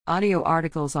Audio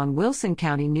articles on Wilson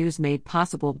County News made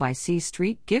possible by C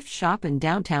Street Gift Shop in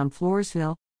downtown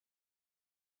Floresville.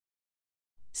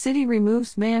 City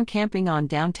removes man camping on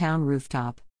downtown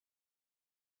rooftop.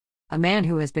 A man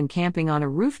who has been camping on a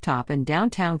rooftop in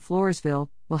downtown Floresville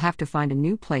will have to find a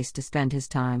new place to spend his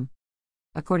time.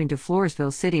 According to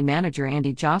Floresville City Manager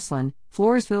Andy Jocelyn,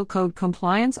 Floresville Code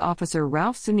Compliance Officer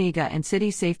Ralph Zuniga and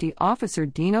City Safety Officer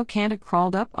Dino Canta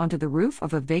crawled up onto the roof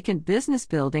of a vacant business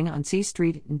building on C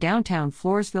Street in downtown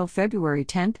Floresville February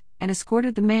 10 and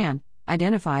escorted the man,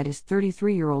 identified as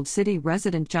 33-year-old city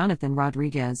resident Jonathan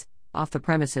Rodriguez, off the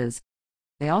premises.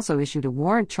 They also issued a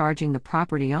warrant charging the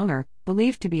property owner,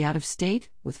 believed to be out of state,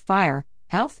 with fire,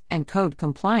 health, and code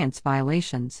compliance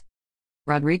violations.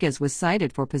 Rodriguez was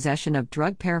cited for possession of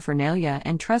drug paraphernalia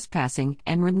and trespassing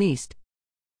and released.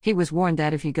 He was warned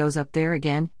that if he goes up there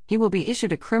again, he will be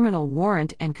issued a criminal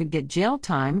warrant and could get jail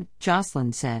time,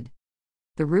 Jocelyn said.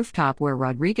 The rooftop where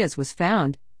Rodriguez was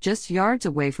found, just yards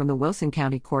away from the Wilson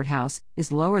County Courthouse,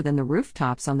 is lower than the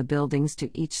rooftops on the buildings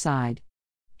to each side.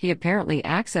 He apparently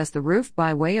accessed the roof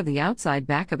by way of the outside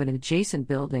back of an adjacent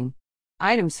building.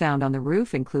 Items found on the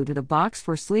roof included a box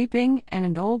for sleeping and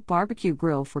an old barbecue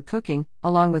grill for cooking,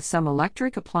 along with some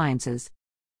electric appliances.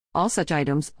 All such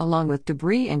items, along with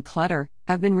debris and clutter,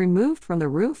 have been removed from the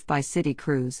roof by city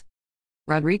crews.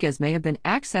 Rodriguez may have been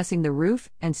accessing the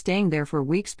roof and staying there for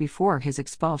weeks before his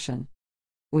expulsion.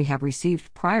 "We have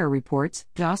received prior reports,"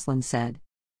 Jocelyn said.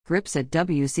 Grips at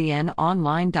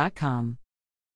WCNonline.com.